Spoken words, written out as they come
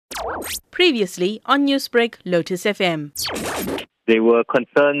Previously on Newsbreak, Lotus FM. There were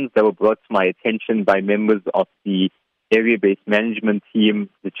concerns that were brought to my attention by members of the area-based management team,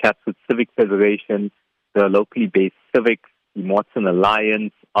 the Chatsworth Civic Federation, the locally based civics, the Moorton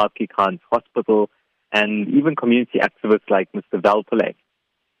Alliance, RK Khan's Hospital, and even community activists like Mr. Valpole.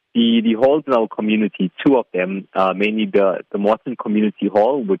 The halls in our community, two of them, mainly the Moorton Community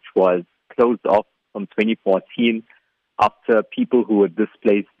Hall, which was closed off from 2014 after people who were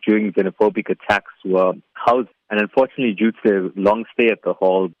displaced during xenophobic attacks were housed. And unfortunately, due to their long stay at the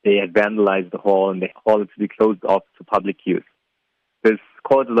hall, they had vandalized the hall and the hall had to be closed off to public use. This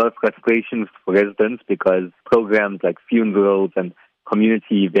caused a lot of frustration for residents because programs like funerals and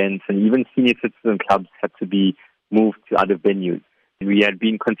community events and even senior citizen clubs had to be moved to other venues. We had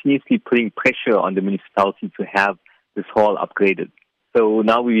been continuously putting pressure on the municipality to have this hall upgraded. So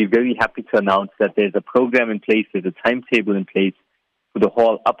now we're very happy to announce that there's a program in place, there's a timetable in place for the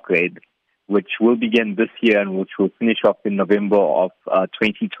hall upgrade, which will begin this year and which will finish off in November of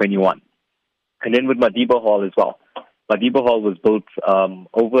 2021. And then with Madiba Hall as well. Madiba Hall was built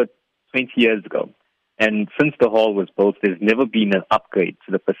over 20 years ago. And since the hall was built, there's never been an upgrade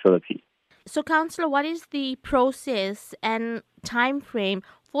to the facility. So, Councillor, what is the process and time frame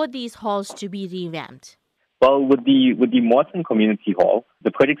for these halls to be revamped? Well, with the Moorton Community Hall, the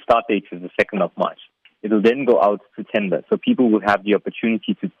project start date is the 2nd of March. It will then go out to tender, so people will have the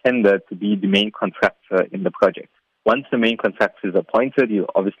opportunity to tender to be the main contractor in the project. Once the main contractor is appointed, you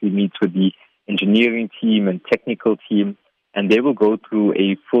obviously meet with the engineering team and technical team, and they will go through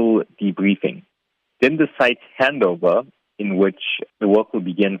a full debriefing. Then the site handover, in which the work will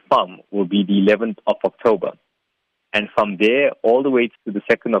begin from, will be the 11th of October. And from there, all the way to the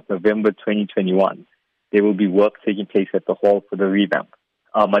 2nd of November 2021, there will be work taking place at the hall for the revamp.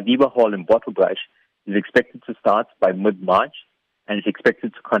 Madiba Hall in Bottlebrush is expected to start by mid-March and is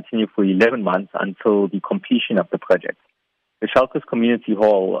expected to continue for 11 months until the completion of the project. The Shallcross Community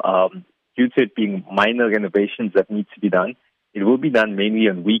Hall, due to it being minor renovations that need to be done, it will be done mainly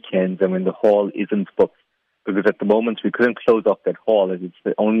on weekends and when the hall isn't booked. Because at the moment we couldn't close off that hall as it's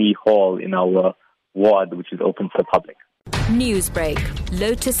the only hall in our ward which is open to the public. Newsbreak,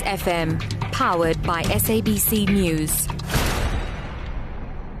 Lotus FM, powered by SABC News.